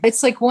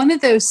It's like one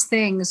of those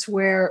things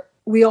where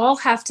we all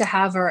have to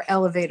have our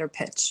elevator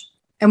pitch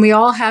and we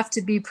all have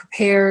to be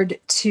prepared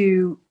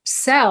to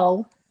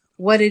sell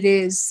what it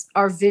is,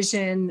 our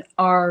vision,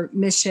 our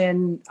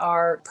mission,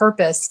 our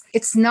purpose.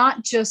 It's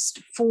not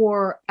just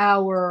for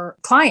our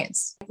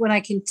clients. When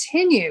I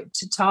continue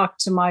to talk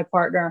to my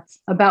partner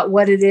about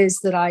what it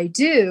is that I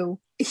do,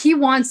 he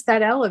wants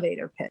that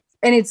elevator pitch,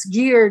 and it's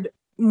geared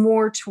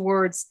more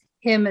towards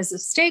him as a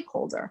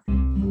stakeholder.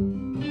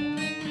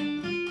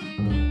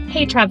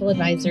 Hey, travel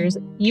advisors,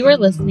 you are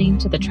listening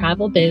to the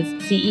Travel Biz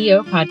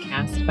CEO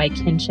podcast by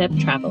Kinship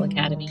Travel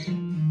Academy.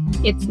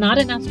 It's not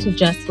enough to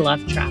just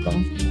love travel.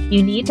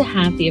 You need to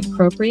have the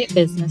appropriate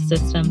business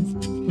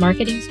systems,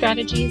 marketing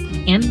strategies,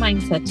 and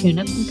mindset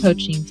tune-ups and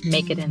coaching to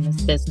make it in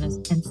this business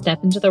and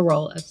step into the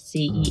role of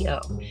CEO.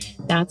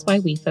 That's why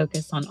we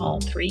focus on all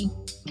three.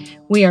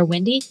 We are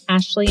Wendy,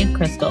 Ashley, and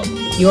Crystal,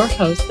 your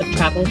hosts of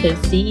Travel Biz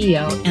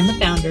CEO and the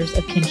founders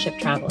of Kinship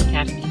Travel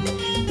Academy.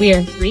 We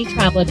are three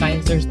travel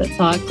advisors that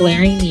saw a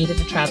glaring need in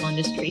the travel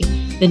industry,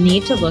 the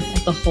need to look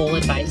at the whole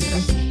advisor.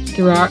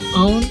 Through our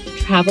own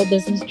travel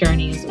business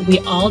journeys, we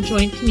all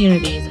joined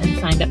communities and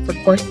signed up for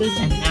courses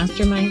and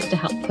masterminds to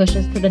help push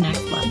us to the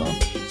next level.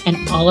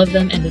 And all of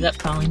them ended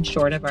up falling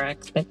short of our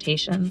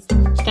expectations.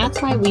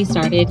 That's why we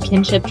started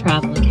Kinship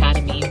Travel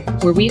Academy,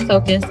 where we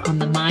focus on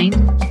the mind,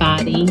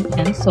 body,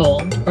 and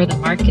soul, or the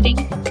marketing,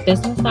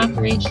 business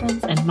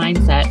operations, and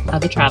mindset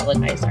of a travel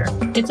advisor.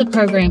 It's a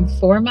program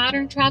for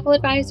modern travel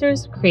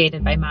advisors,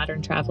 created by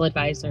modern travel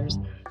advisors.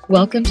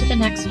 Welcome to the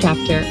next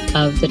chapter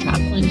of the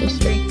travel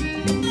industry.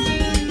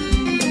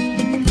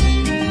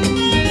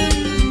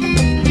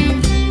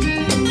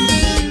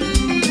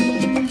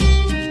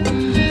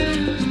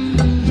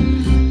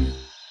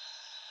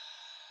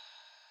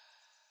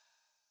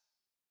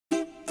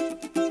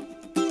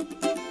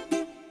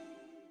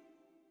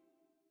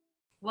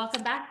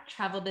 Welcome back,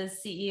 Travel Biz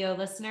CEO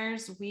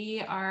listeners.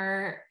 We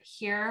are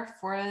here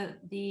for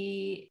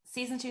the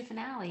season 2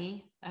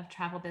 finale of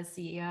Travel Biz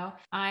CEO.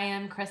 I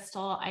am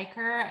Crystal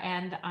Eicher,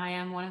 and I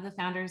am one of the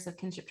founders of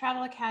Kinship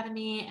Travel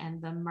Academy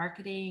and the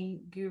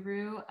marketing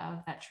guru of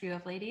that trio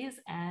of ladies.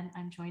 And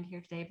I'm joined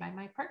here today by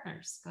my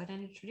partners. Go ahead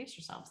and introduce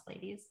yourselves,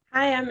 ladies.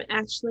 Hi, I'm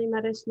Ashley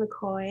Metis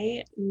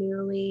McCoy,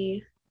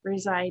 newly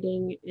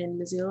residing in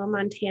Missoula,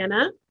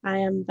 Montana. I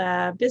am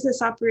the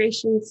business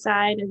operations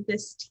side of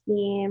this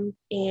team,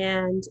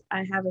 and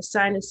I have a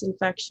sinus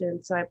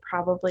infection, so I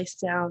probably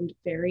sound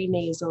very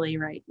nasally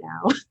right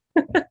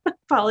now.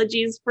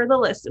 Apologies for the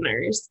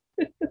listeners.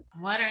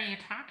 What are you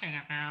talking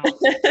about?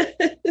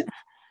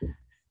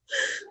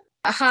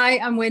 Hi,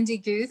 I'm Wendy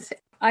Guth.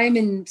 I am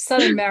in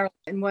Southern Maryland,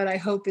 in what I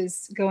hope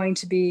is going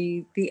to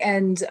be the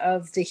end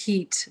of the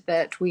heat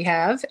that we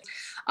have.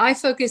 I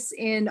focus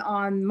in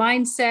on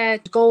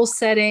mindset, goal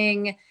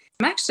setting.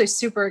 I'm actually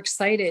super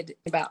excited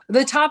about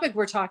the topic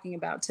we're talking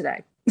about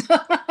today.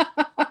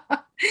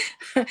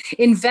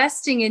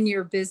 Investing in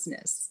your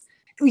business.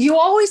 You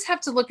always have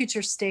to look at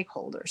your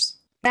stakeholders.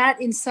 That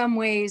in some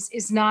ways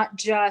is not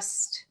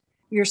just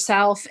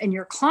yourself and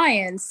your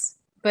clients,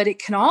 but it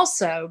can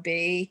also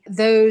be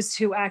those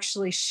who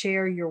actually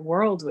share your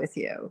world with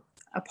you,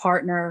 a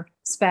partner,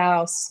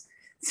 spouse,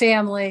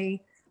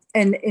 family,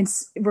 and it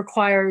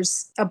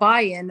requires a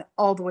buy-in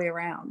all the way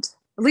around.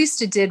 At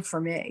least it did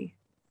for me.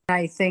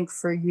 I think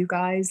for you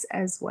guys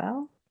as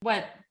well.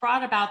 What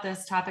brought about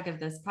this topic of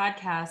this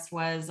podcast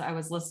was I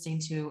was listening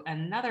to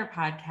another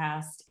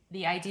podcast.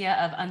 The idea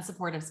of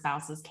unsupportive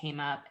spouses came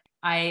up.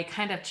 I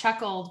kind of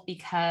chuckled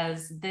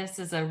because this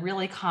is a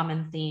really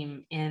common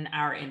theme in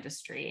our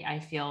industry. I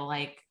feel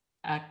like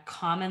a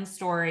common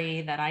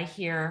story that I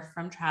hear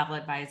from travel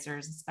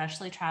advisors,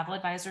 especially travel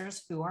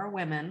advisors who are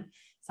women,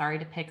 sorry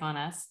to pick on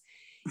us,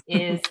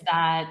 is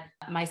that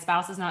my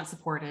spouse is not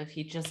supportive.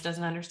 He just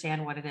doesn't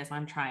understand what it is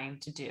I'm trying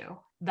to do.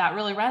 That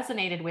really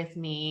resonated with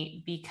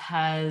me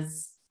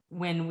because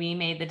when we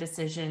made the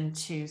decision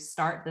to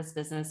start this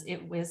business,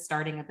 it was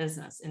starting a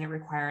business and it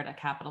required a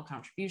capital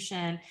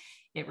contribution.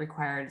 It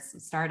required some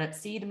startup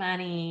seed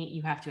money.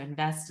 You have to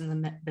invest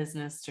in the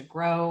business to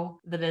grow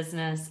the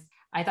business.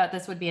 I thought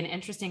this would be an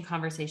interesting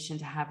conversation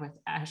to have with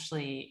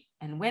Ashley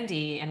and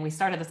Wendy. And we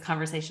started this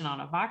conversation on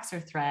a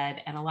Voxer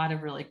thread, and a lot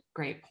of really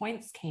great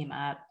points came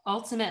up.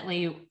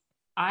 Ultimately,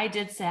 I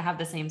did have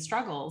the same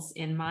struggles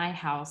in my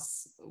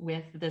house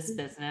with this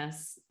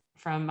business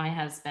from my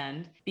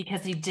husband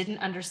because he didn't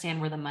understand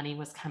where the money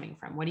was coming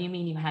from. What do you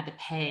mean you had to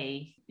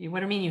pay? What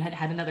do you mean you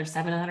had another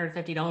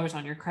 $750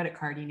 on your credit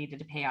card you needed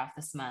to pay off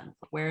this month?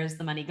 Where is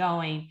the money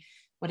going?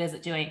 What is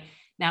it doing?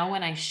 Now,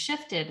 when I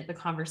shifted the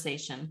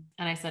conversation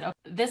and I said, okay,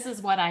 this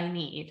is what I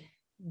need.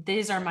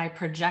 These are my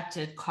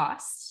projected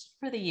costs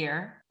for the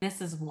year.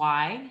 This is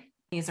why.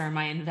 These are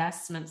my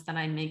investments that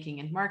I'm making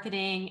in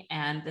marketing,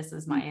 and this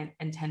is my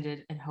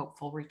intended and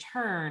hopeful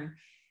return.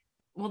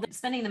 Well,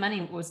 spending the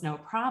money was no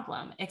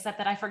problem, except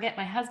that I forget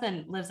my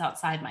husband lives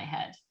outside my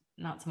head,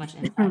 not so much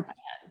inside my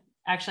head.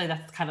 Actually,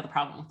 that's kind of the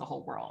problem with the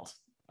whole world,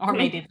 or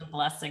maybe it's a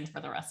blessing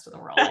for the rest of the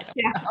world. I don't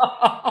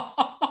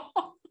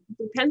know.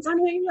 Depends on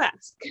who you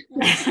ask.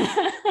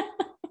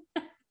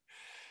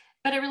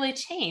 But it really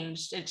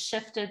changed. It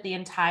shifted the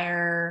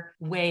entire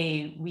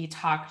way we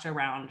talked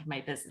around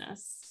my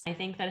business. I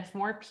think that if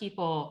more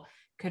people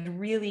could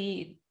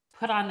really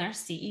put on their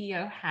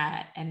CEO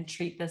hat and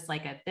treat this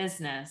like a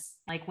business,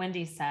 like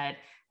Wendy said,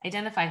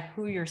 identify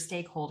who your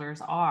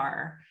stakeholders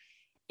are,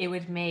 it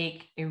would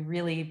make a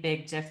really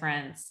big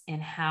difference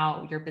in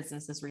how your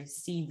business is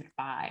received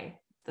by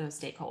those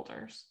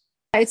stakeholders.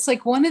 It's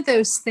like one of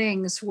those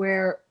things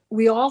where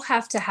we all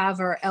have to have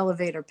our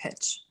elevator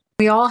pitch.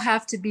 We all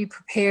have to be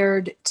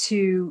prepared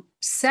to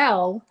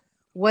sell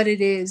what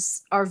it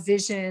is, our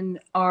vision,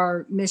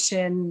 our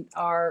mission,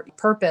 our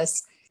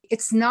purpose.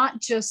 It's not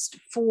just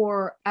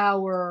for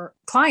our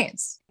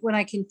clients. When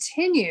I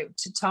continue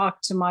to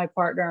talk to my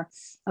partner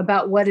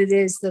about what it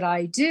is that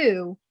I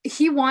do,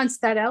 he wants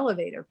that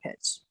elevator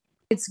pitch.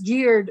 It's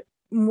geared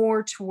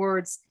more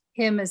towards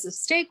him as a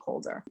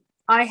stakeholder.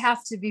 I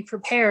have to be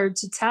prepared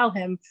to tell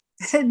him.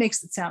 It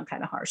makes it sound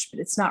kind of harsh, but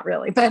it's not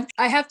really. But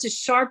I have to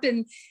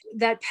sharpen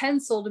that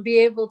pencil to be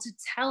able to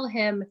tell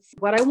him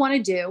what I want to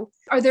do.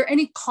 Are there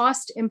any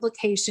cost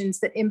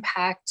implications that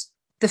impact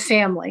the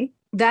family?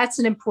 That's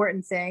an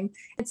important thing.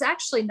 It's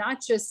actually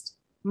not just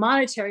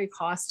monetary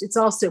cost, it's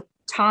also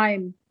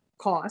time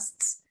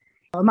costs.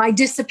 Am I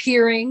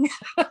disappearing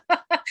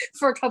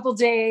for a couple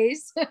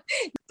days?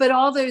 But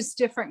all those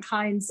different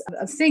kinds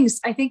of things.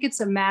 I think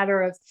it's a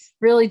matter of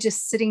really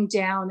just sitting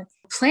down,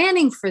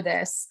 planning for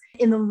this.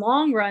 In the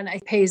long run,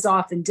 it pays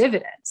off in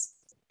dividends.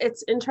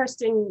 It's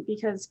interesting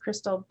because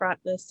Crystal brought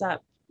this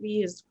up. We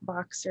use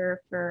Voxer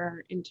for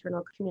our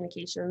internal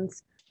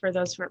communications. For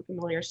those who aren't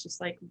familiar, it's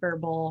just like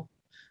verbal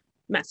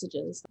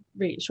messages,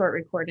 short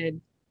recorded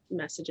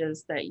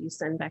messages that you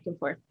send back and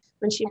forth.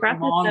 When she brought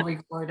long this up,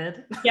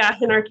 recorded. Yeah,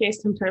 in our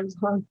case, sometimes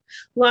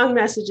long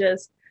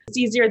messages. It's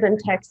easier than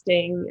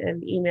texting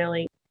and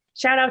emailing.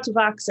 Shout out to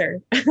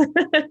Voxer.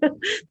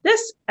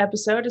 This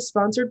episode is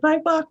sponsored by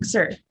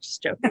Voxer.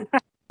 Just joking.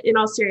 In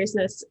all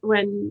seriousness,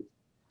 when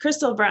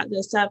Crystal brought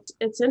this up,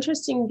 it's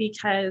interesting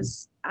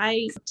because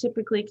I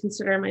typically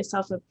consider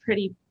myself a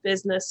pretty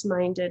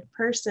business-minded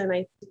person.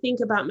 I think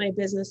about my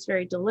business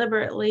very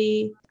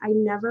deliberately. I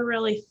never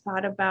really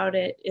thought about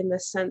it in the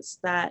sense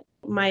that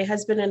my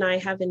husband and I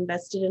have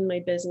invested in my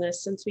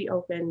business since we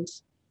opened.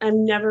 I've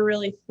never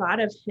really thought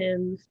of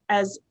him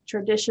as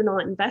traditional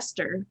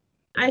investor.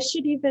 I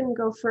should even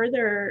go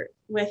further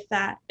with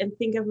that and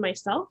think of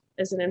myself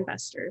as an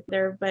investor.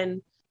 There have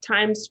been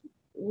times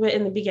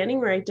in the beginning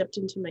where I dipped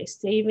into my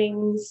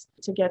savings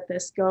to get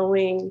this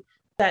going.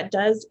 That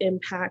does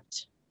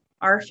impact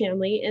our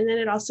family, and then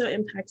it also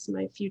impacts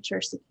my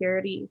future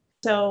security.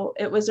 So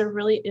it was a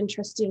really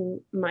interesting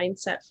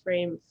mindset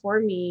frame for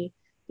me,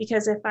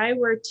 because if I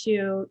were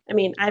to,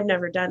 I've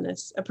never done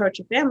this, approach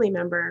a family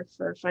member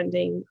for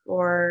funding,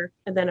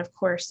 and then of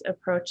course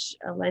approach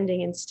a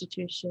lending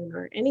institution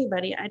or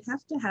anybody, I'd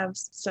have to have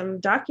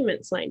some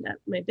documents lined up,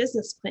 my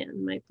business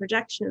plan, my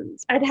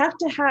projections. I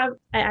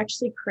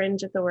actually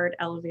cringe at the word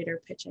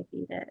elevator pitch. I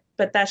hate it,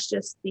 but that's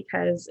just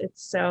because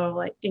it's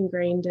so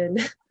ingrained in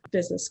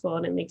business school,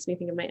 and it makes me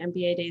think of my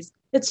MBA days.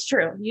 It's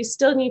true. You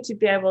still need to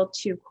be able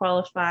to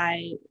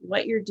qualify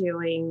what you're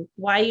doing,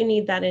 why you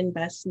need that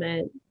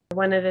investment.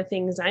 One of the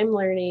things I'm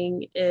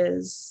learning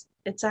is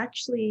it's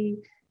actually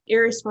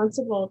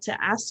irresponsible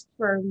to ask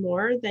for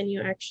more than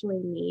you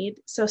actually need.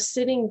 So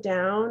sitting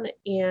down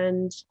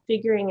and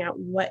figuring out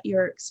what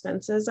your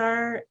expenses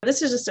are,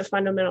 this is just a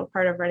fundamental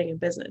part of running a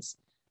business.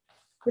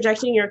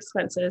 Projecting your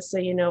expenses so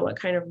you know what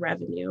kind of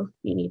revenue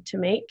you need to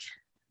make.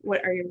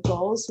 What are your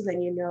goals? So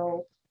then you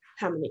know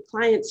how many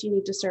clients you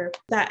need to serve.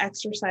 That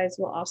exercise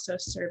will also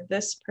serve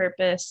this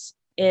purpose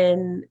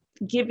in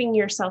giving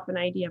yourself an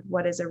idea of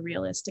what is a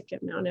realistic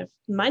amount of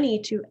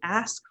money to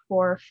ask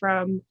for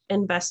from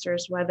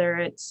investors, whether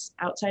it's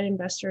outside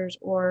investors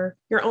or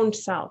your own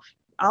self.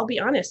 I'll be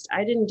honest,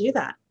 I didn't do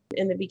that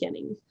in the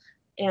beginning.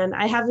 And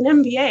I have an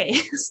MBA.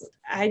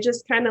 I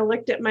just kind of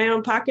looked at my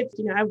own pockets.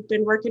 I've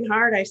been working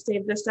hard. I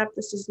saved this up.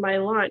 This is my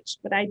launch.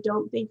 But I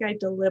don't think I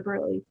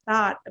deliberately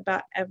thought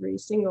about every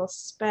single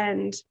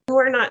spend.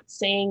 We're not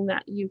saying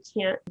that you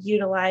can't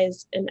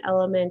utilize an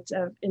element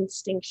of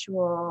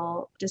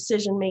instinctual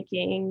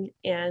decision-making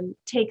and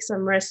take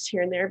some risks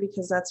here and there,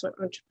 because that's what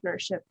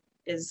entrepreneurship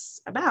is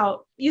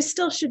about. You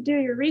still should do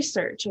your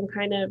research and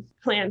kind of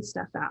plan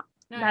stuff out.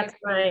 No, that's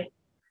my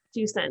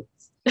 2 cents.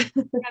 Yeah,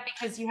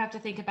 because you have to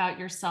think about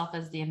yourself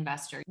as the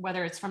investor,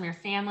 whether it's from your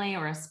family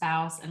or a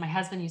spouse. And my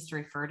husband used to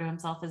refer to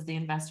himself as the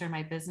investor in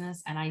my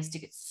business. And I used to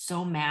get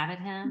so mad at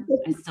him.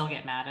 I still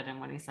get mad at him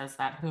when he says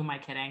that. Who am I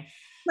kidding?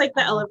 Like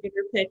the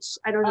elevator pitch.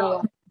 I don't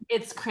know.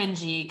 It's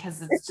cringy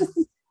because it's just,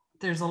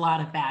 there's a lot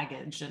of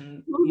baggage,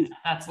 and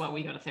that's what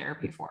we go to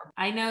therapy for.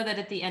 I know that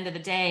at the end of the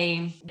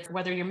day,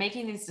 whether you're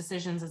making these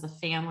decisions as a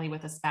family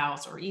with a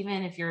spouse, or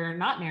even if you're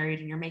not married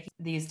and you're making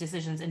these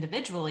decisions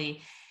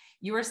individually,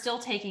 you are still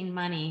taking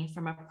money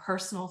from a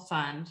personal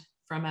fund,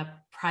 from a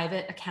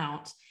private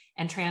account,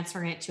 and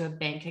transferring it to a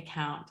bank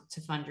account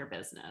to fund your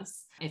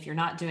business. If you're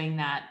not doing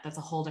that, that's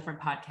a whole different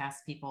podcast,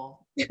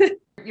 people.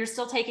 You're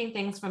still taking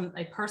things from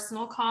a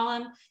personal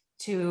column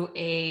to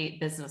a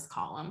business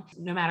column.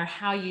 No matter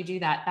how you do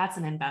that, that's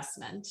an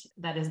investment.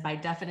 That is by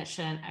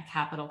definition a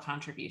capital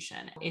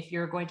contribution. If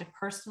you're going to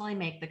personally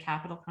make the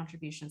capital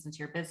contributions into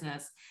your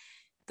business,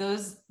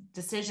 those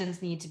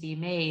decisions need to be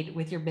made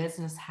with your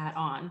business hat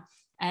on.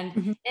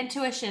 And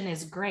intuition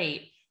is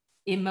great.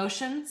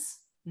 Emotions,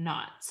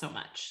 not so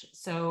much.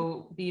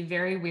 So be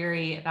very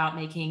wary about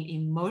making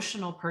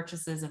emotional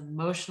purchases,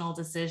 emotional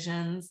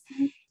decisions.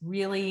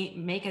 Really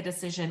make a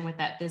decision with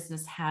that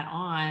business hat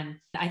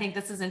on. I think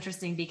this is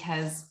interesting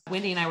because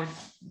Wendy and I were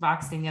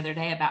boxing the other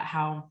day about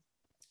how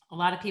a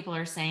lot of people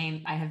are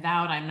saying, I have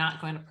vowed I'm not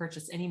going to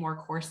purchase any more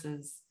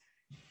courses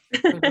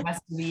for the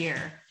rest of the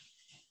year.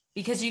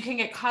 Because you can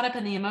get caught up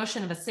in the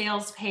emotion of a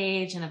sales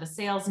page and of a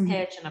sales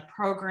pitch and a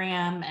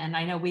program. And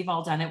I know we've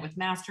all done it with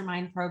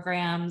mastermind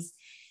programs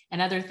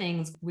and other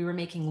things. We were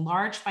making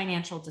large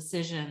financial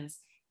decisions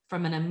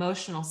from an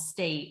emotional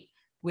state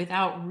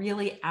without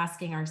really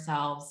asking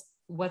ourselves,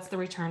 what's the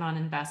return on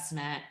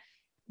investment?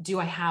 Do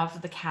I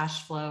have the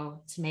cash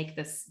flow to make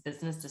this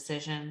business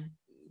decision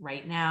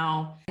right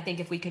now? I think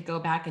if we could go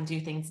back and do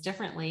things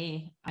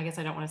differently, I guess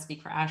I don't want to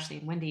speak for Ashley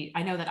and Wendy.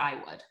 I know that I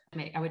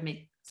would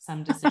make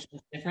some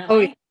decisions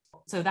differently.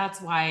 So that's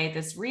why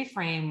this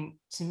reframe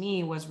to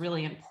me was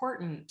really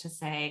important to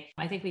say,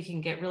 I think we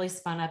can get really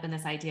spun up in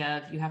this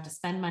idea of you have to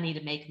spend money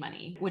to make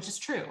money, which is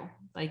true.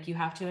 Like you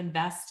have to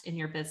invest in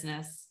your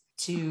business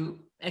to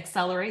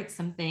accelerate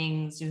some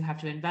things. You have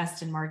to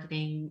invest in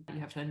marketing. You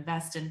have to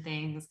invest in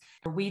things.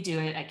 We do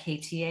it at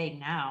KTA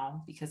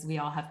now because we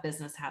all have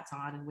business hats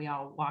on and we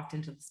all walked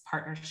into this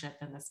partnership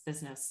and this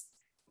business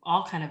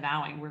all kind of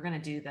vowing we're going to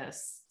do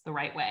this the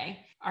right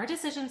way. Our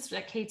decisions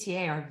at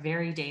KTA are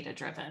very data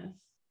driven,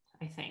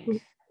 I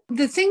think.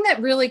 The thing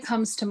that really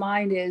comes to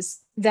mind is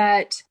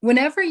that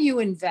whenever you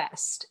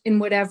invest in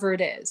whatever it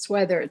is,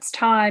 whether it's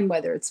time,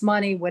 whether it's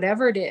money,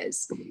 whatever it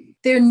is,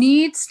 there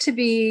needs to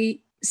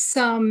be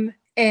some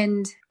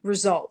end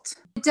result.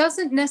 It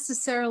doesn't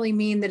necessarily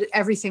mean that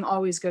everything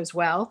always goes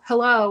well.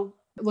 Hello,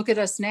 look at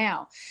us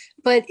now.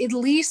 But at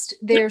least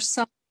there's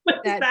something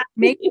that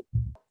makes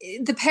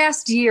the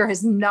past year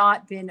has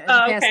not been, the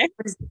past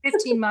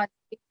 15 months,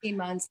 18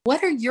 months.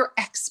 What are your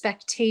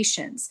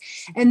expectations?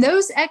 And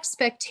those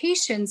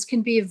expectations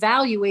can be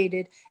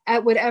evaluated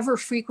at whatever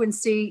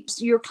frequency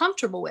you're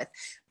comfortable with.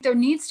 There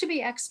needs to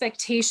be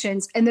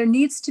expectations and there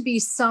needs to be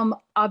some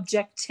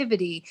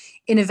objectivity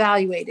in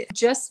evaluating.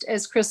 Just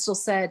as Crystal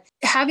said,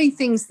 having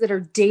things that are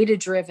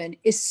data-driven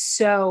is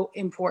so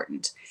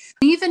important.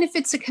 Even if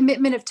it's a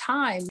commitment of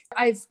time,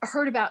 I've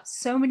heard about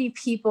so many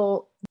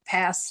people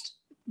past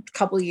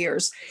couple of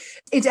years.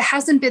 It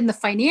hasn't been the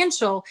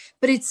financial,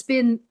 but it's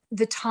been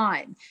the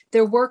time.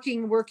 They're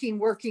working.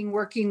 Where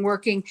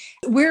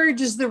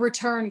does the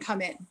return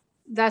come in?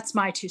 That's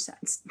my 2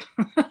 cents.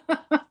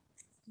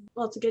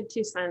 Well, it's a good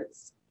 2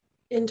 cents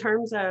in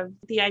terms of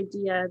the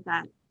idea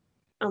that,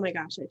 oh my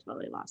gosh, I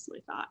totally lost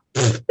my thought.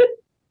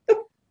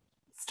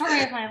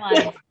 Story of my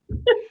life.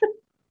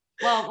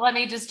 Well, let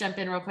me just jump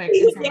in real quick.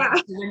 Yeah.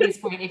 To Wendy's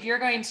point, if you're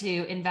going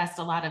to invest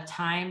a lot of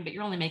time, but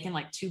you're only making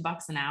like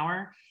 $2 an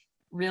hour,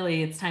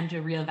 really it's time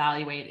to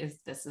reevaluate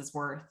if this is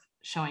worth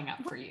showing up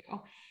for you.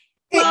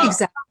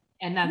 Exactly.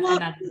 And that's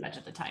the budget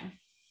at the time.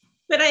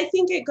 But I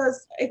think it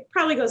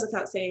probably goes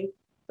without saying,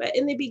 but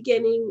in the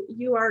beginning,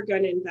 you are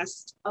going to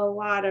invest a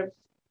lot of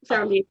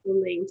foundation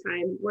laying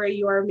time where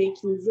you are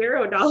making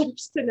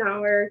 $0 an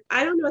hour.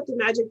 I don't know what the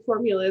magic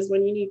formula is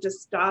when you need to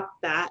stop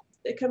that.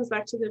 It comes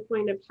back to the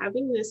point of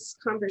having this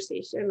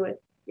conversation with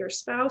your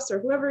spouse or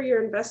whoever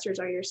your investors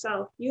are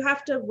yourself. You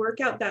have to work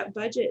out that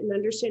budget and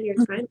understand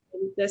your time.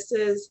 This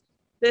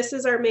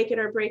is our make it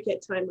or break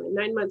it timeline.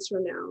 9 months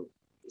from now,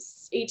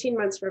 18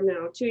 months from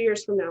now, 2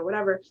 years from now,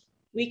 whatever.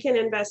 We can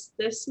invest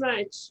this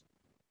much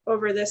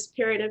over this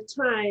period of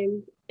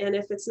time. And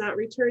if it's not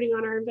returning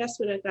on our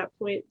investment at that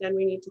point, then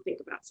we need to think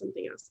about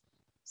something else.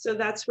 So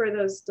that's where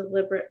those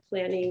deliberate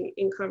planning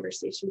and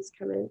conversations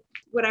come in.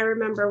 What I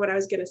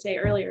was going to say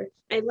earlier,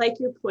 I like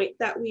your point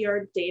that we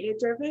are data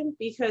driven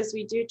because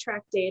we do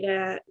track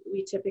data.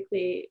 We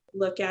typically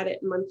look at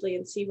it monthly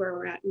and see where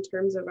we're at in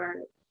terms of our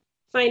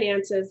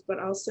finances, but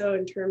also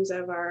in terms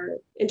of our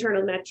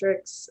internal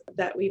metrics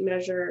that we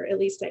measure, at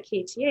least at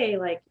KTA,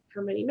 like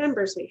how many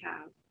members we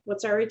have,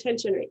 what's our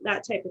retention rate,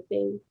 that type of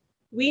thing.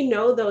 We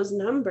know those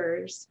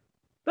numbers,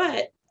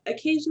 but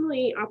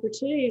occasionally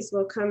opportunities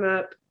will come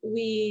up.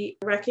 We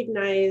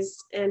recognize,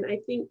 and I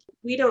think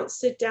we don't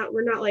sit down,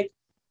 we're not like,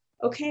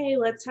 okay,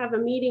 let's have a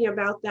meeting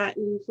about that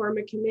and form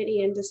a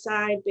committee and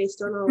decide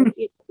based on all,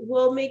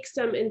 we'll make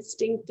some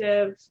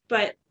instinctive,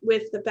 but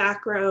with the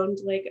background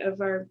like of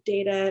our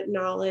data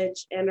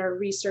knowledge and our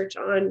research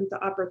on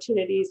the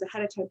opportunities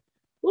ahead of time,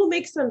 we'll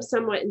make some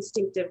somewhat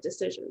instinctive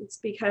decisions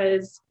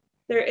because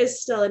there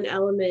is still an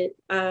element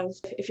of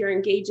if you're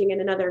engaging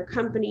in another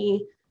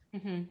company,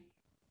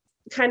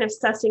 kind of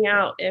sussing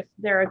out if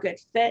they're a good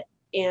fit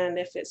and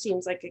if it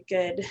seems like a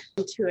good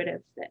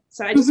intuitive fit.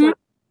 So I just want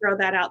to throw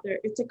that out there.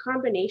 It's a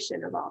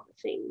combination of all the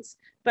things,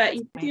 but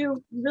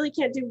you really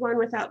can't do one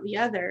without the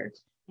other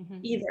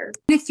either.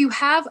 If you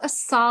have a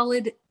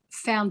solid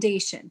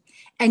foundation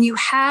and you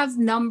have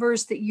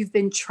numbers that you've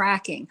been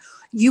tracking,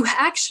 you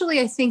actually,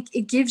 I think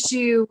it gives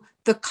you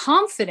the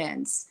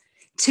confidence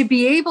to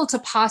be able to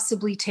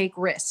possibly take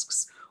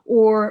risks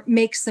or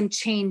make some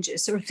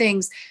changes or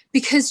things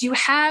because you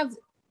have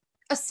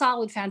a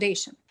solid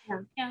foundation.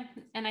 Yeah.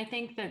 And I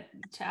think that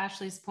to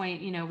Ashley's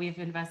point, we've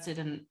invested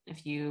in a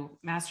few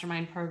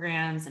mastermind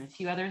programs and a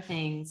few other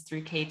things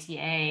through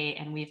KTA,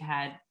 and we've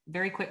had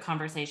very quick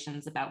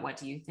conversations about what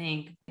do you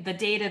think. The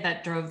data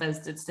that drove those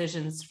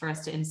decisions for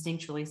us to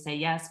instinctually say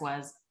yes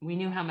was we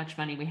knew how much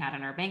money we had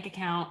in our bank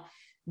account.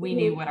 We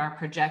knew what our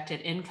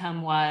projected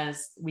income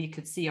was. We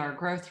could see our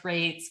growth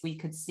rates. We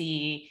could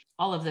see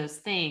all of those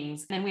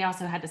things. And we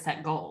also had to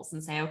set goals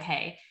and say,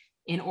 okay,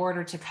 in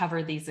order to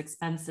cover these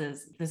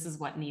expenses, this is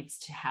what needs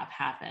to have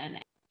happen.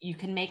 You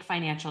can make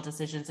financial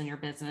decisions in your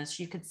business.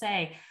 You could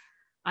say,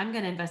 I'm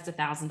going to invest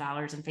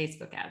 $1,000 in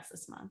Facebook ads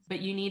this month, but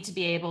you need to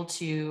be able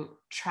to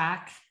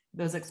track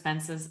those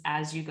expenses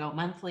as you go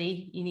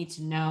monthly. You need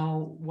to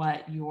know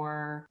what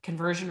your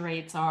conversion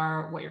rates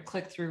are, what your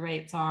click-through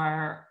rates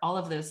are, all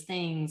of those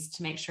things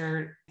to make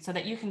sure so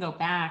that you can go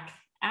back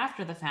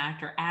after the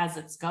fact or as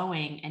it's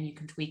going and you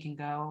can tweak and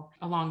go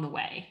along the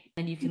way.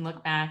 Then you can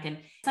look back, and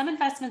some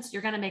investments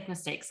you're going to make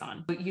mistakes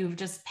on, but you've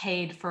just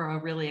paid for a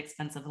really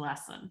expensive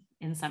lesson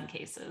in some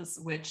cases,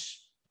 which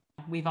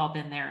we've all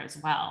been there as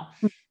well.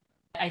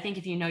 I think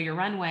if you know your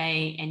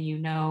runway and you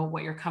know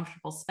what you're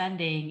comfortable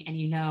spending and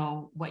you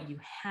know what you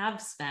have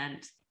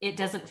spent, it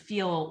doesn't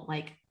feel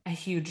like a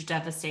huge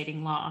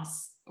devastating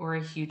loss or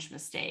a huge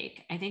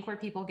mistake. I think where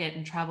people get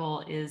in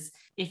trouble is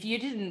if you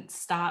didn't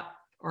stop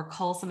or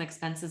cull some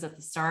expenses at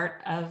the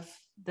start of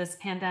this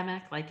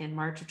pandemic, like in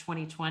March of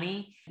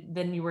 2020,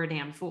 then you were a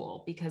damn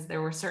fool because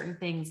there were certain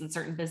things and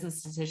certain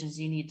business decisions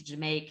you needed to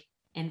make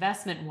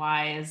investment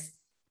wise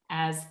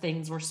as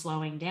things were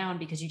slowing down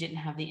because you didn't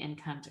have the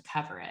income to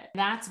cover it.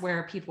 That's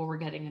where people were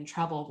getting in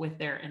trouble with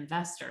their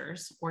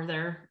investors or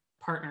their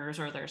partners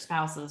or their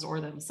spouses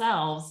or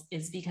themselves,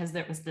 is because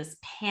there was this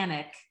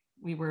panic.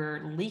 We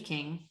were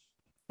leaking,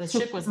 the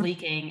ship was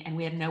leaking, and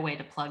we had no way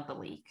to plug the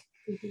leak.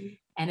 Mm-hmm.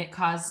 And it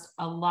caused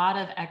a lot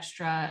of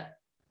extra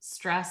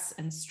stress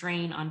and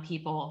strain on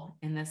people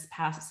in this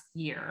past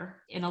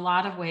year. In a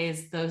lot of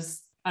ways,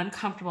 those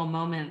uncomfortable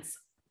moments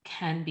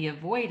can be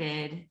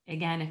avoided,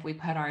 again, if we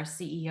put our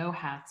CEO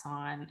hats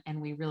on and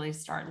we really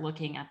start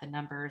looking at the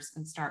numbers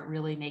and start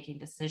really making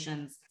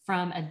decisions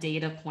from a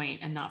data point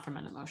and not from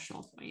an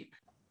emotional point.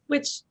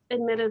 Which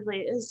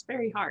admittedly is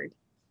very hard.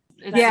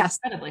 It's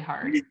incredibly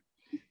hard.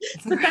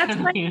 But that's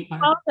why we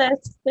call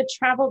this the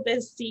Travel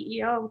Biz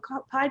CEO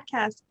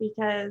podcast,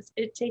 because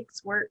it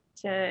takes work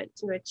to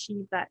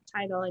achieve that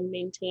title and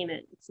maintain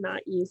it. It's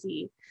not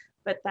easy,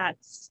 but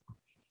that's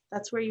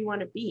where you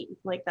want to be.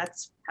 Like,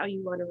 that's how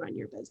you want to run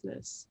your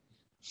business.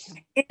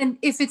 And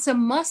if it's a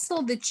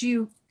muscle that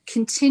you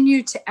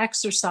continue to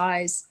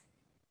exercise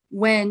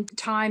when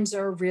times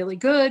are really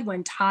good,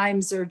 when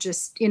times are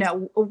just,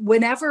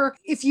 whenever,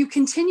 if you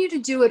continue to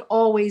do it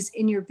always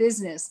in your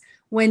business,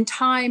 when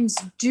times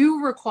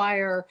do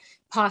require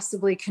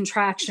possibly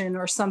contraction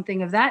or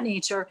something of that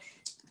nature,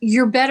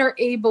 you're better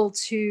able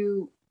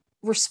to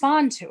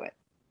respond to it.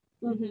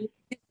 Mm-hmm.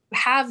 You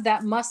have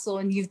that muscle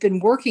and you've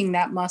been working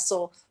that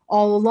muscle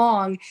all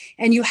along,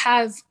 and you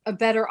have a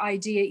better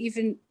idea,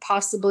 even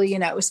possibly,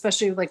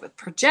 especially like with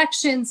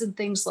projections and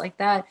things like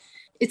that.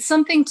 It's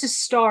something to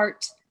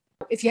start.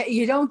 If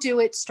you don't do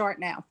it, start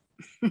now.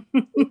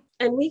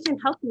 And we can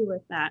help you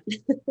with that.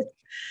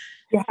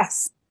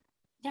 Yes.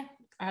 Yeah.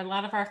 A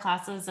lot of our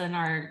classes in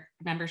our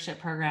membership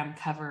program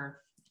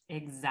cover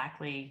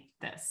exactly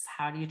this.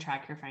 How do you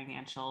track your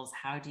financials?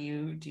 How do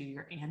you do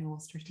your annual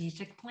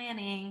strategic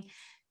planning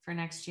for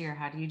next year?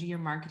 How do you do your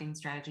marketing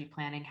strategy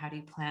planning? How do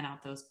you plan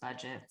out those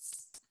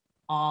budgets?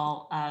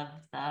 All of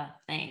the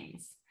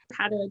things.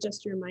 How to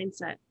adjust your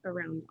mindset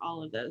around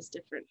all of those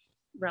different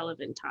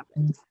relevant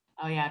topics.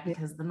 Oh yeah,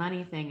 because the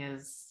money thing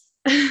is,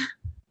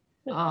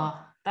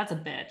 that's a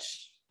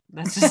bitch.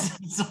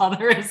 That's all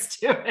there is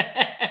to it.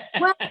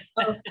 Well,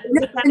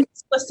 there's an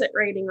explicit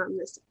rating on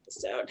this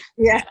episode.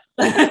 Yeah.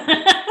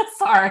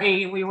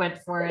 Sorry, we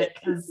went for it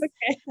because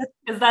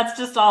that's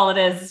just all it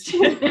is.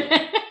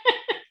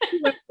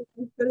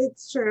 But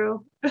it's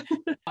true.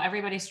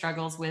 Everybody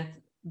struggles with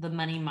the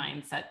money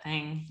mindset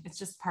thing. It's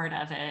just part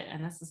of it.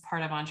 And this is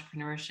part of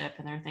entrepreneurship.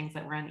 And there are things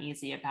that we're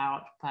uneasy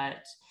about.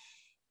 But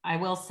I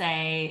will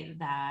say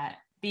that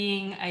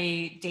being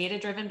a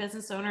data-driven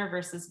business owner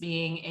versus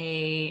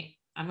being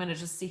I'm going to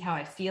just see how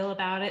I feel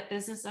about it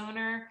business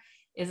owner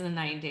is a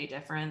 9-day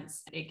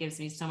difference. It gives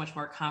me so much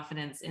more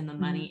confidence in the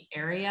money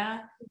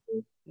area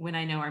when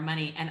I know our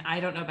money. And I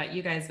don't know about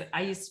you guys, but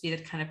I used to be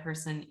the kind of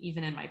person,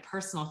 even in my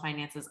personal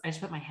finances, I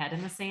just put my head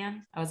in the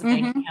sand. I was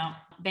a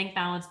bank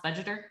balance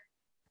budgeter.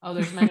 Oh,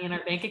 there's money in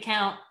our bank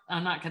account.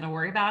 I'm not going to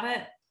worry about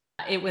it.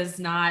 It was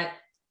not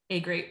a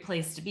great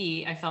place to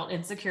be. I felt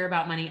insecure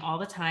about money all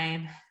the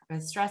time.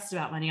 was stressed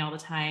about money all the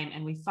time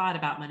and we thought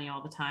about money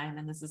all the time.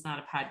 And this is not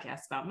a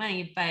podcast about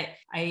money, but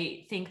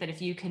I think that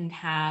if you can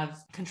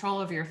have control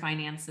over your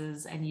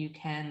finances and you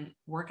can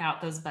work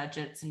out those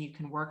budgets and you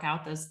can work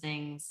out those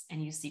things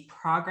and you see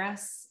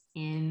progress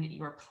in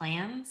your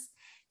plans,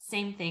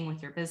 same thing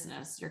with your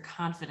business, your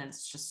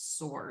confidence just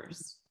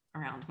soars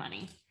around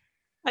money.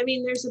 I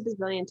mean, there's a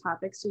bazillion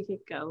topics we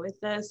could go with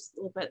this,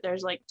 but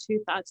there's like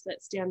two thoughts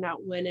that stand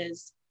out. One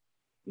is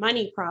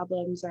money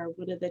problems are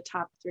one of the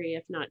top three,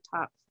 if not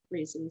top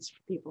reasons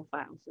people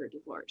file for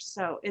divorce.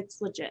 So it's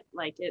legit.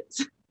 Like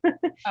it's.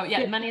 Oh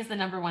yeah. Money is the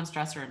number one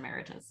stressor in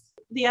marriages.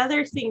 The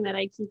other thing that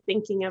I keep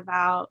thinking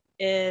about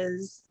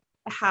is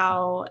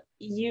how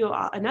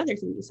another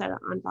thing you said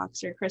on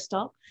Voxer,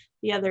 Crystal,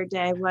 the other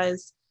day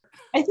was,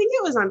 I think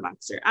it was on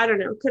Voxer. I don't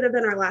know, could have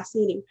been our last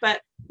meeting,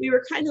 but we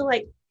were kind of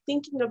like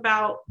thinking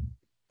about,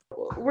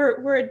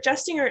 we're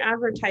adjusting our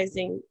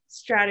advertising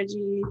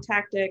strategy,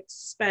 tactics,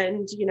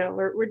 spend,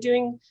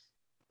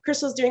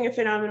 Crystal's doing a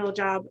phenomenal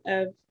job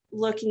of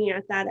looking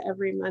at that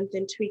every month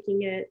and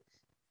tweaking it,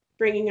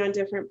 bringing on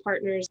different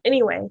partners.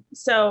 Anyway,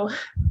 so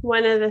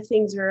one of the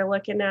things we were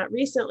looking at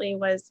recently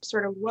was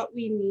sort of what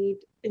we need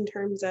in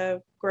terms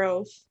of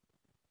growth.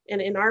 And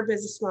in our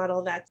business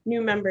model, that's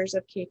new members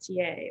of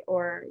KTA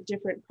or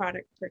different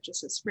product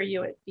purchases for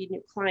you. It'd be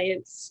new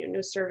clients,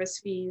 new service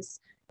fees,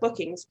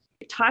 bookings.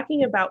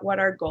 Talking about what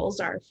our goals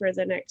are for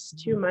the next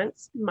 2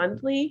 months,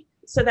 monthly,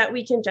 so that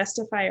we can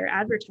justify our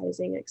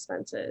advertising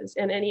expenses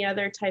and any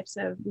other types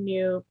of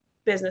new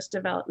business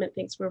development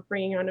things. We're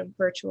bringing on a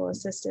virtual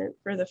assistant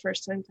for the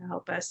first time to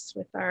help us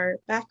with our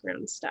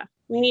background stuff.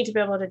 We need to be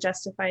able to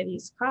justify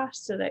these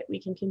costs so that we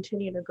can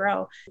continue to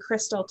grow.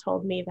 Crystal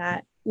told me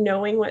that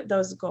knowing what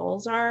those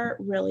goals are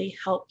really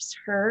helps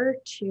her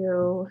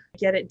to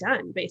get it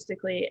done,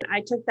 basically. And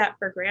I took that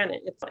for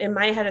granted. It's in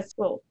my head, it's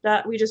cool.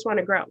 We just want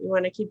to grow. We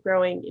want to keep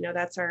growing.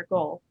 That's our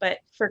goal. But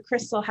for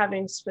Crystal,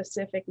 having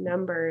specific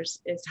numbers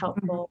is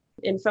helpful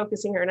in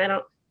focusing her.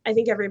 And I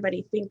think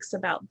everybody thinks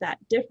about that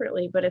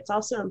differently, but it's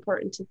also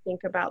important to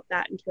think about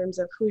that in terms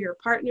of who your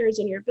partners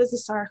in your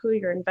business are, who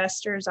your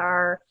investors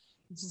are.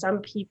 Some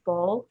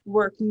people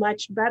work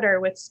much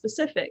better with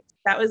specifics.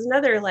 That was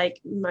another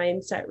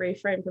mindset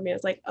reframe for me. I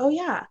was like, oh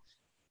yeah,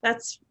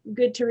 that's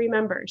good to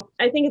remember.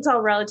 I think it's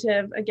all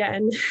relative.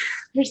 Again,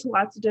 there's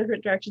lots of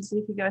different directions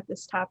we could go with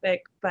this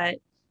topic, but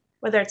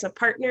whether it's a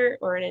partner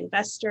or an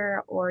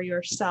investor or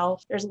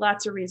yourself, there's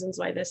lots of reasons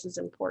why this is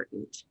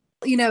important.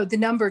 The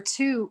number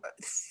two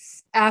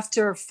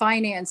after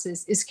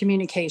finances is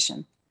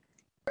communication.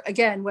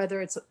 Again,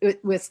 whether it's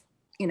with,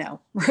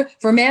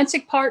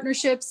 romantic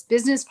partnerships,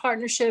 business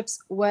partnerships,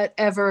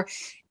 whatever,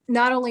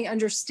 not only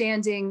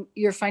understanding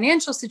your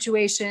financial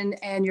situation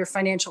and your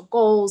financial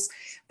goals,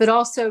 but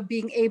also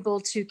being able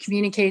to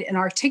communicate and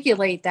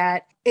articulate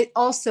that. It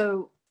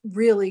also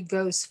really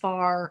goes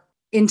far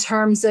in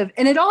terms of,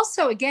 and it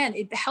also, again,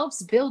 it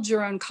helps build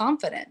your own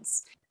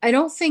confidence. I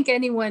don't think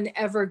anyone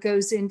ever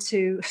goes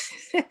into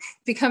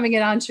becoming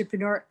an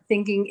entrepreneur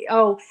thinking,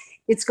 oh,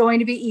 it's going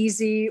to be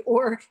easy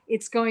or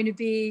it's going to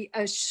be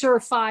a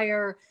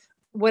surefire,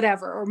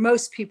 whatever, or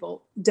most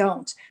people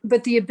don't.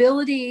 But the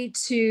ability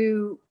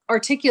to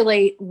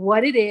articulate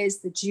what it is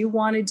that you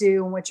want to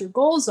do and what your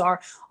goals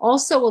are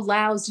also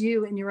allows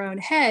you in your own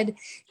head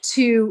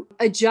to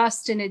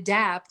adjust and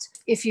adapt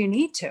if you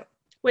need to.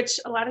 Which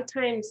a lot of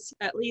times,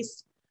 at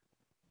least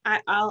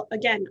I'll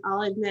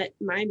admit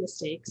my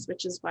mistakes,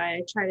 which is why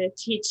I try to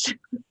teach.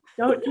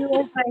 Don't do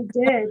as I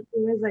did,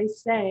 do as I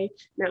say.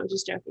 No, I'm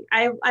just joking.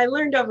 I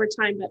learned over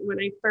time, but when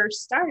I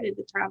first started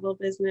the travel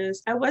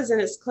business, I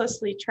wasn't as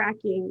closely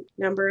tracking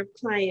number of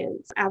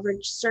clients,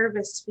 average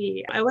service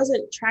fee. I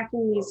wasn't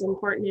tracking these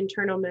important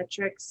internal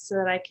metrics so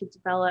that I could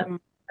develop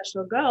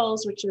special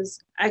goals, which is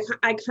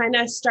I kind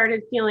of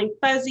started feeling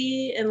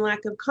fuzzy and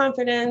lack of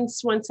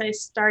confidence once I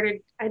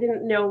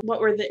didn't know what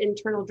were the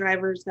internal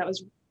drivers that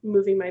was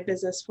moving my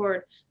business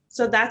forward.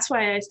 So that's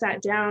why I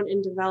sat down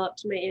and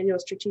developed my annual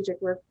strategic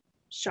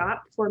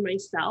workshop for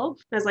myself.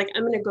 I was like,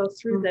 I'm going to go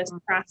through this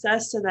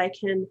process so that I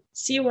can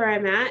see where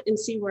I'm at and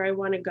see where I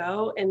want to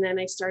go. And then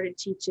I started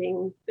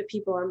teaching the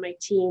people on my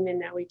team, and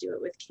now we do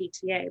it with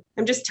KTA.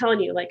 I'm just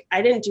telling you,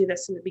 I didn't do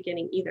this in the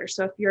beginning either.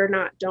 So if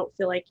don't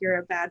feel like you're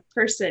a bad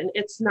person.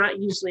 It's not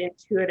usually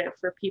intuitive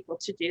for people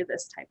to do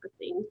this type of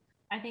thing.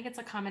 I think it's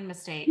a common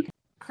mistake.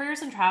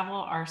 Careers in travel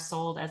are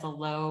sold as a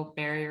low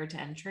barrier to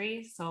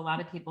entry. So a lot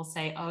of people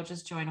say, oh,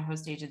 just join a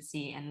host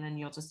agency and then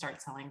you'll just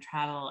start selling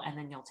travel and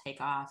then you'll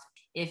take off.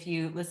 If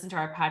you listen to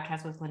our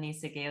podcast with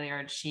Lanisa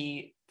Gaillard,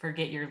 she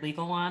forget your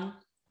legal one.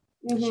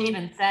 She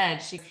even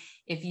said,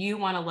 if you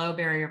want a low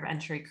barrier of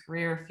entry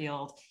career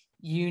field,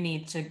 you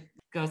need to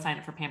go sign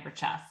up for Pampered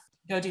Chef,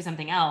 go do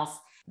something else.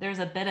 There's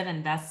a bit of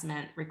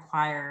investment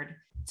required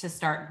to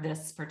start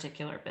this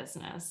particular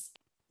business.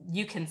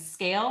 You can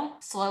scale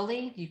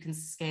slowly, you can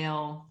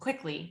scale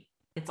quickly.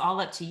 It's all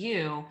up to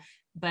you,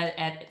 But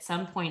at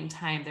some point in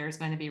time, there's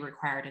going to be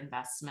required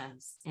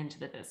investments into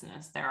the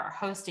business. There are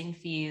hosting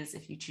fees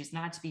if you choose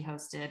not to be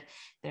hosted.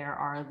 There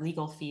are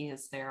legal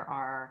fees. There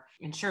are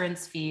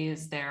insurance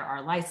fees. There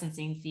are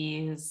licensing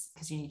fees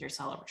because you need your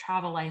seller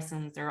travel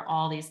license. There are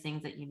all these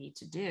things that you need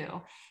to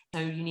do. So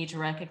you need to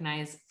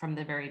recognize from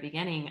the very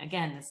beginning,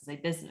 again, this is a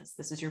business.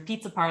 This is your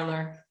pizza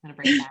parlor. I'm going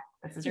to bring it back.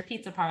 This is your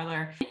pizza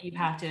parlor you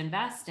have to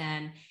invest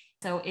in.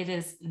 So it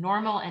is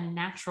normal and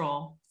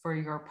natural for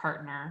your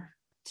partner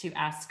to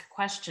ask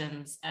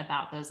questions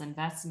about those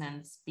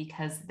investments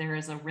because there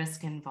is a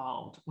risk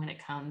involved when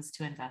it comes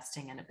to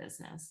investing in a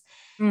business.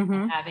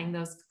 And having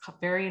those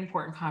very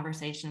important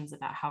conversations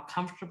about how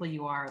comfortable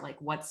you are, like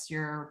what's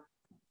your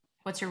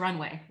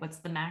runway? What's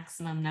the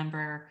maximum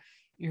number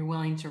you're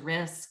willing to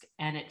risk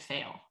and it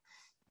fail?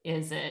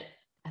 Is it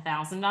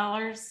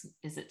 $1,000?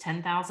 Is it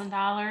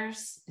 $10,000?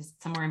 Is it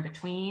somewhere in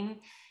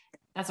between?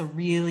 That's a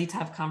really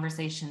tough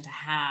conversation to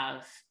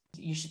have.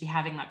 You should be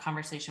having that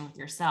conversation with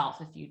yourself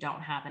if you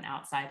don't have an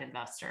outside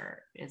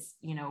investor. Is,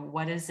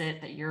 what is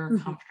it that you're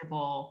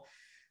comfortable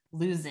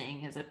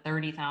losing? Is it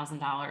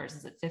 $30,000?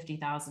 Is it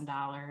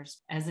 $50,000?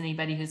 As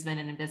anybody who's been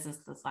in a business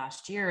this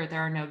last year,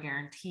 there are no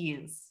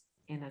guarantees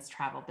in this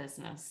travel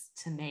business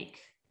to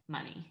make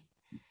money.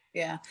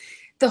 Yeah.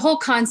 The whole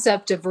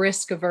concept of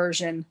risk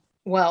aversion,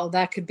 well,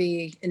 that could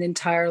be an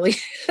entirely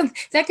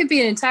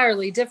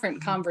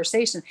different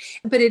conversation,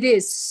 but it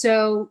is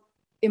so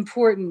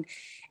important.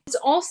 It's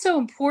also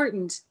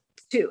important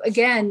to,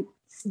 again,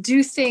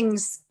 do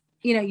things,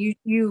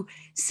 you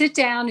sit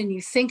down and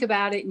you think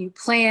about it and you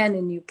plan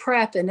and you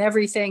prep and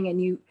everything,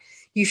 and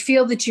you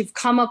feel that you've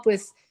come up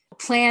with a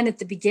plan at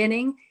the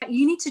beginning.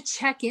 You need to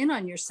check in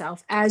on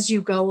yourself as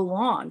you go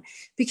along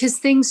because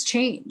things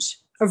change.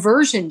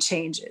 Aversion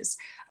changes.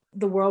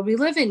 The world we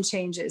live in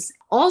changes.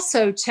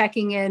 Also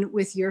checking in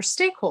with your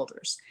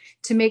stakeholders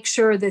to make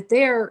sure that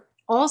they're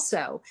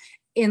also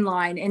in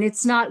line. And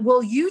it's not,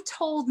 well, you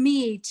told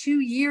me 2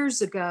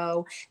 years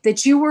ago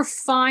that you were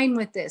fine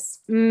with this.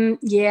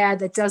 Yeah,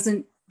 that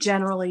doesn't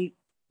generally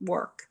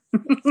work.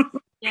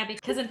 Yeah,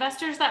 because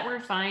investors that were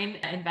fine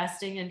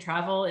investing in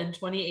travel in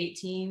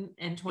 2018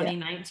 and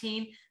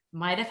 2019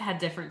 might have had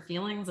different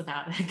feelings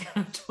about it in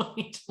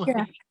 2020.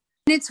 Yeah.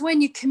 And it's when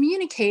you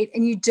communicate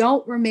and you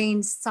don't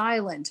remain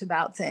silent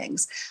about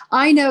things.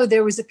 I know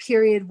there was a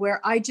period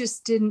where I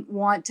just didn't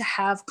want to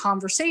have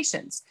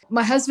conversations.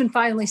 My husband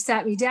finally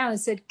sat me down and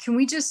said, "Can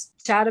we just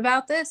chat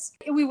about this?"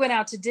 We went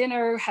out to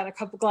dinner, had a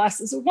couple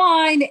glasses of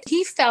wine.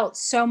 He felt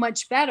so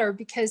much better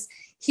because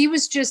he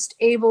was just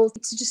able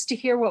to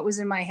hear what was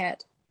in my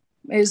head.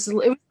 It was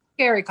a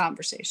scary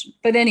conversation.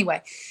 But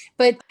anyway,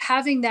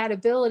 having that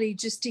ability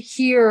just to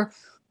hear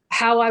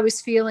how I was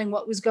feeling,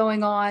 what was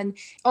going on.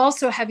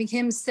 Also having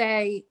him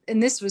say,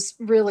 and this was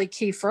really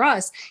key for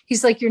us,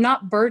 he's like, "You're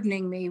not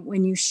burdening me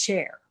when you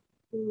share."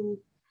 Oh,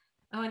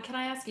 and can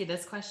I ask you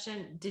this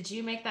question? Did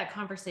you make that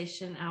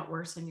conversation out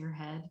worse in your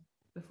head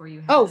before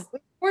you had of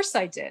course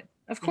I did.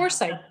 Of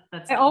course I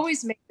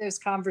always make those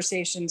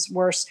conversations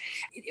worse.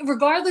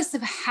 Regardless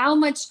of how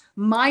much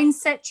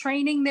mindset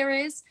training there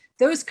is,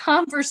 those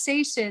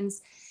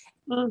conversations,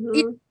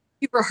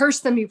 you rehearse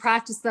them, you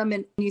practice them,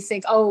 and you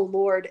think, "Oh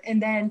Lord."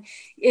 And then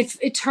if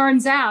it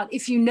turns out,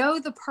 if you know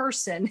the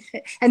person,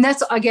 and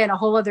that's again a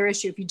whole other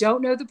issue, if you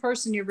don't know the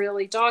person you're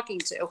really talking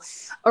to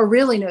or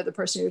really know the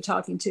person you're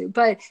talking to.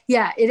 But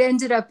yeah, it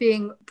ended up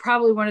being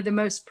probably one of the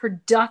most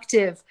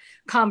productive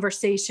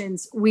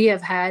conversations we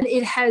have had.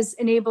 It has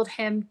enabled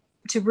him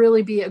to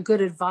really be a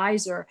good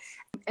advisor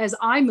as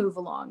I move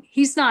along.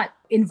 He's not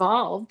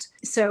involved.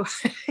 So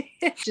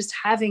just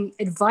having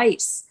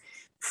advice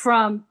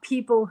from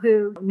people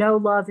who know,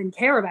 love, and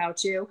care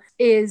about you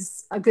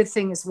is a good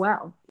thing as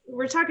well.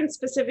 We're talking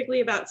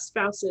specifically about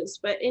spouses,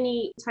 but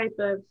any type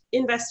of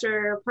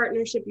investor or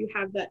partnership you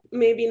have that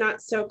maybe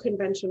not so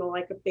conventional,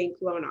 like a bank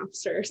loan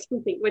officer or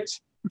something,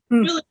 which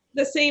really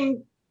the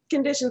same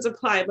conditions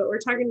apply, but we're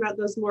talking about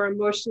those more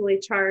emotionally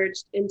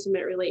charged,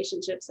 intimate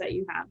relationships that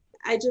you have.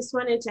 I just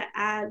wanted to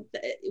add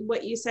that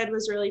what you said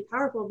was really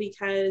powerful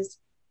because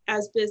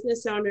as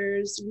business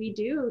owners, we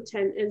do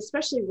tend, and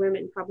especially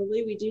women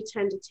probably, we do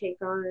tend to take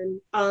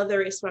on all of the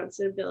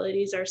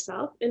responsibilities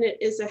ourselves, and it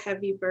is a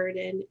heavy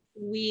burden.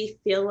 We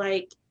feel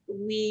like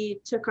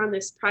we took on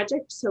this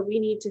project, so we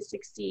need to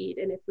succeed.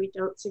 And if we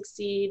don't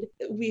succeed,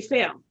 we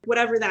fail,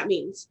 whatever that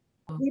means.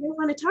 We don't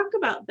want to talk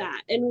about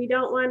that, and we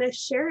don't want to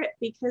share it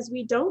because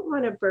we don't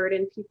want to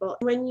burden people.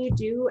 When you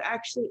do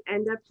actually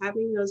end up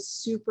having those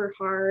super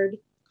hard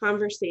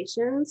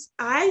conversations,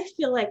 I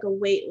feel like a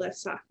weight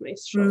lifts off my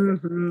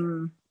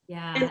shoulder.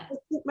 Yeah. And I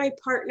think my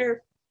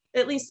partner,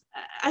 at least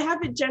I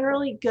have a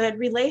generally good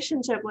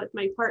relationship with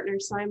my partner,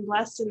 so I'm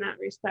blessed in that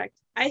respect.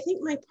 I think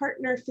my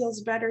partner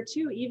feels better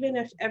too, even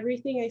if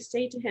everything I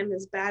say to him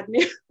is bad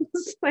news.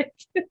 Like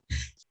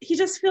he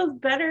just feels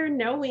better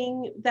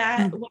knowing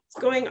that what's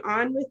going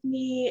on with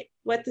me,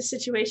 what the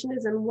situation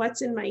is, and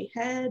what's in my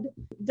head.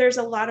 There's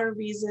a lot of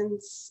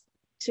reasons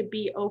to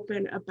be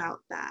open about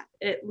that.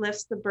 It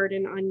lifts the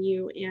burden on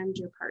you and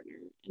your partner.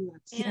 And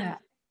that's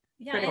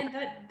Yeah, and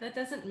that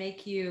doesn't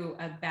make you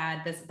a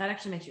bad business. That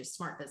actually makes you a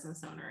smart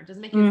business owner. It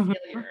doesn't make you a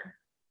failure.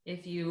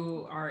 If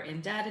you are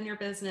in debt in your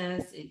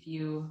business, if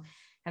you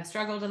have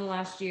struggled in the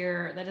last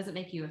year, that doesn't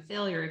make you a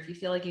failure. If you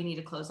feel like you need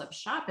to close up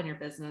shop in your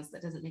business,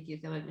 that doesn't make you a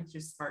failure. It makes you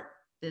a smart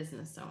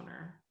business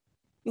owner.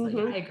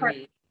 So I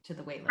agree to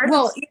the wait list.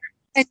 Well,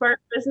 smart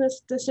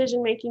business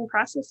decision-making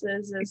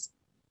processes is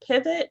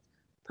pivot,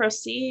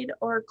 proceed,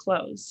 or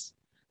close.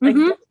 Like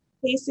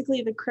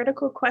basically the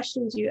critical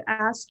questions you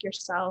ask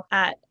yourself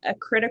at a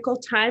critical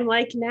time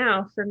like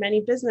now for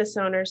many business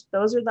owners,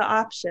 those are the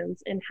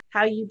options. And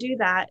how you do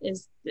that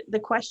is the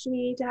question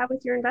you need to have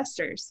with your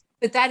investors.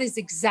 But that is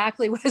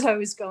exactly what I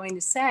was going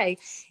to say.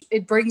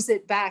 It brings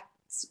it back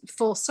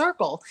full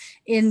circle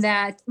in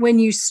that when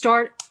you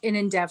start an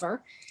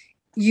endeavor,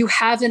 you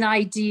have an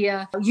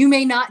idea. You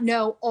may not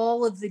know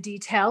all of the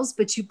details,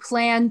 but you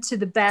plan to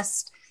the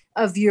best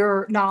of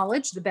your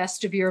knowledge, the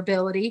best of your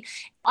ability.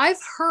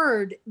 I've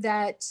heard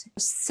that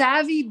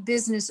savvy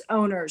business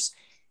owners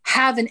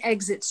have an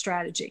exit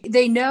strategy.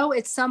 They know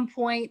at some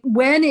point,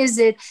 when is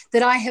it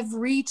that I have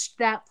reached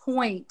that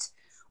point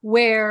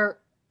where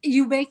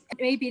you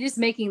maybe it is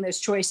making those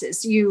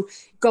choices. You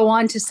go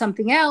on to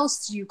something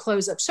else, you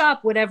close up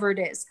shop, whatever it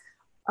is.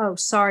 Oh,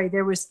 sorry.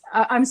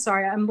 I'm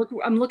sorry. I'm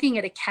looking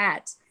at a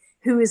cat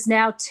who is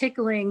now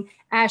tickling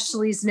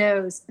Ashley's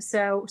nose.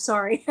 So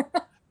sorry.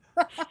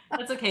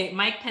 That's okay.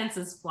 Mike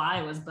Pence's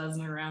fly was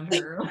buzzing around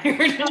her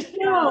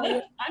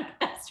earlier.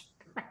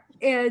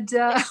 And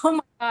oh my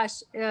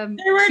gosh, there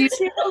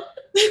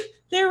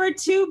were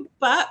two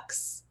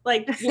bucks,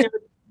 like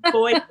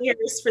boy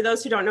ears for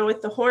those who don't know,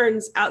 with the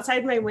horns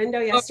outside my window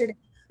yesterday,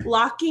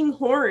 locking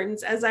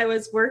horns as I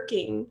was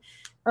working.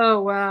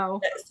 Oh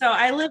wow! So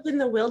I live in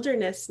the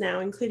wilderness now,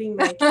 including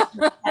my kids.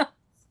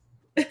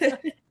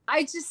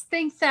 I just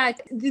think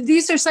that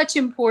these are such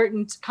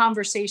important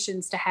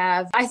conversations to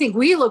have. I think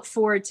we look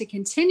forward to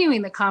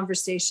continuing the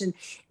conversation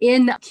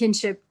in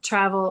Kinship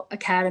Travel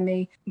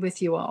Academy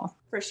with you all.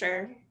 For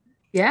sure.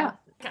 Yeah.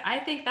 I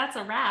think that's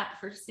a wrap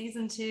for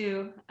season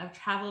 2 of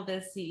Travel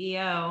Biz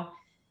CEO.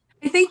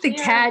 I think the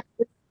cat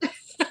the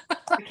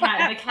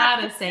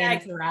cat is saying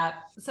it's a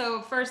wrap.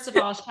 So first of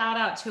all, shout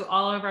out to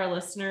all of our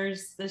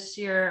listeners this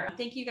year.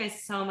 Thank you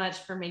guys so much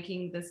for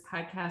making this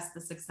podcast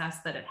the success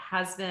that it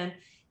has been.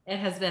 It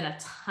has been a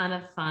ton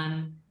of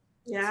fun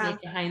to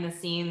make behind the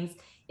scenes.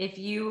 If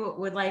you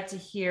would like to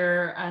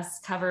hear us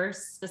cover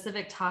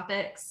specific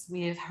topics,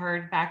 we've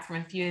heard back from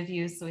a few of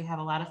you, so we have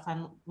a lot of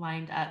fun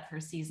lined up for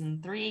season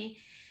 3.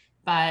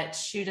 But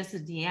shoot us a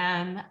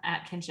DM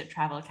at Kinship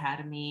Travel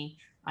Academy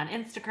on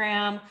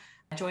Instagram.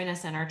 Join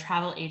us in our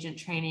travel agent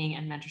training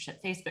and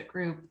mentorship Facebook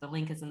group. The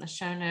link is in the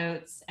show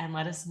notes, and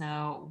let us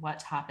know what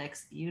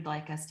topics you'd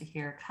like us to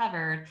hear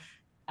covered.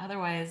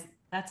 Otherwise,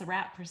 that's a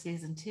wrap for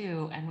season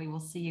 2, and we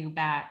will see you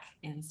back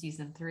in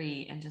season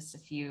 3 in just a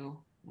few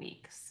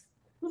weeks.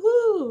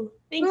 Woohoo!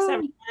 Thanks,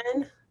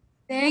 everyone.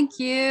 Thank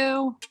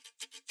you.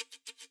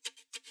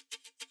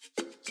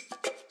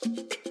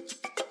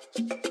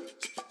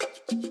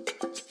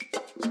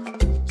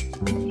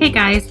 Hey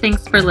guys,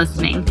 thanks for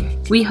listening.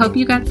 We hope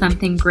you got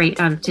something great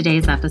out of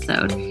today's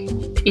episode.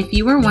 If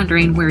you are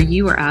wondering where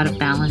you are out of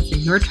balance in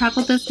your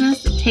travel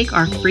business, take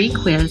our free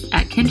quiz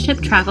at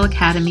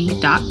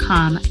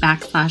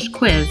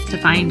kinshiptravelacademy.com/quiz to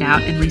find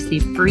out and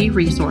receive free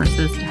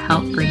resources to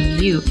help bring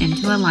you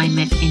into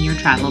alignment in your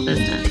travel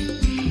business.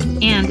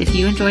 And if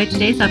you enjoyed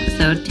today's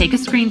episode, take a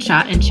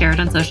screenshot and share it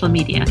on social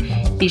media.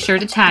 Be sure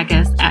to tag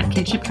us at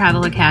Kinship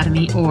Travel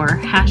Academy or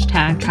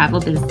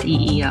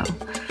 #TravelBizCEO.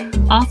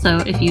 Also,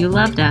 if you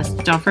loved us,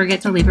 don't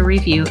forget to leave a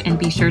review and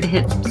be sure to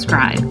hit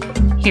subscribe.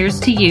 Here's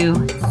to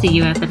you. See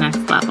you at the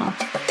next level.